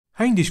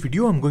Hi, in this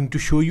video I'm going to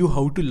show you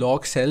how to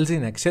lock cells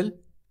in Excel.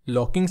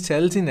 Locking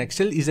cells in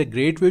Excel is a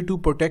great way to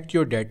protect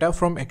your data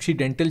from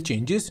accidental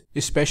changes,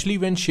 especially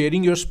when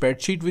sharing your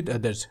spreadsheet with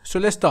others. So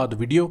let's start the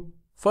video.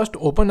 First,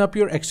 open up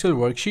your Excel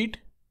worksheet.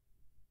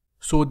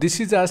 So this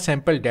is our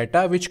sample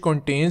data which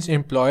contains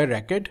employer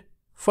record.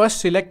 First,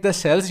 select the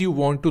cells you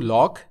want to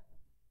lock.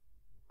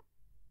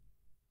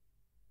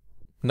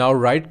 Now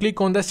right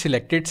click on the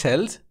selected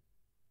cells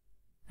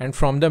and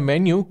from the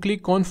menu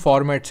click on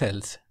Format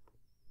Cells.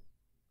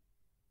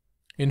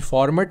 In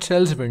Format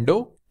Cells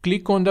window,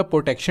 click on the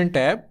Protection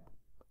tab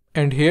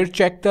and here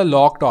check the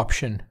Locked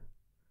option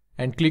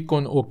and click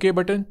on OK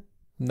button.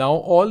 Now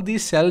all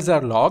these cells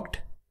are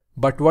locked.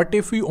 But what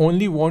if we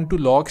only want to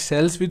lock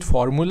cells with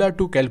formula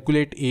to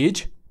calculate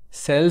age,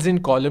 cells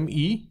in column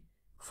E?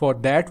 For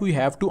that we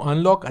have to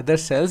unlock other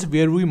cells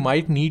where we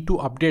might need to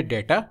update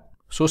data.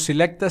 So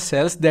select the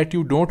cells that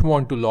you don't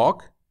want to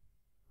lock.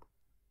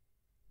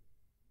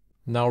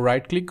 Now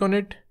right click on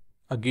it.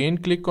 Again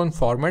click on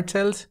Format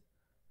Cells.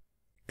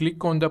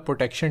 Click on the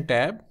Protection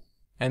tab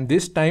and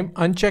this time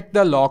uncheck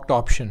the Locked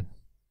option.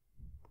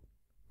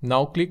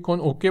 Now click on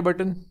OK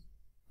button.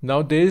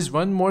 Now there is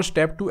one more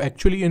step to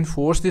actually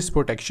enforce this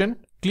protection.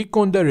 Click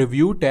on the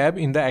Review tab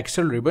in the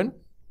Excel ribbon.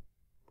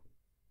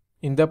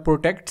 In the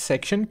Protect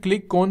section,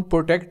 click on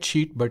Protect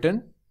Sheet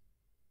button.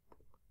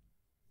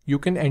 You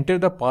can enter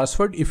the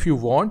password if you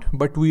want,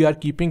 but we are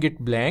keeping it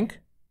blank.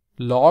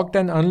 Locked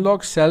and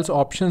unlocked cells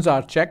options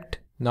are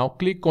checked. Now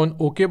click on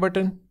OK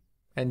button.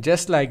 And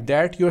just like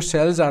that, your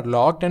cells are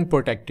locked and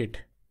protected.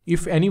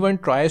 If anyone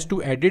tries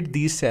to edit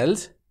these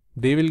cells,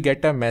 they will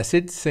get a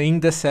message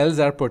saying the cells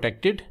are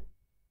protected.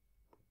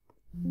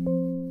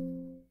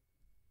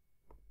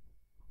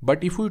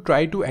 But if we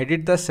try to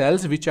edit the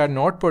cells which are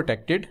not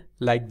protected,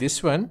 like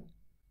this one,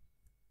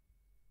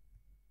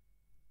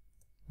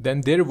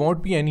 then there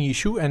won't be any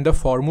issue and the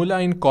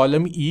formula in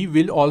column E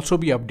will also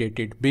be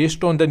updated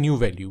based on the new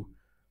value.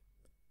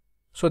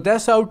 So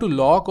that's how to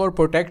lock or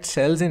protect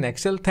cells in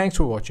Excel. Thanks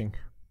for watching.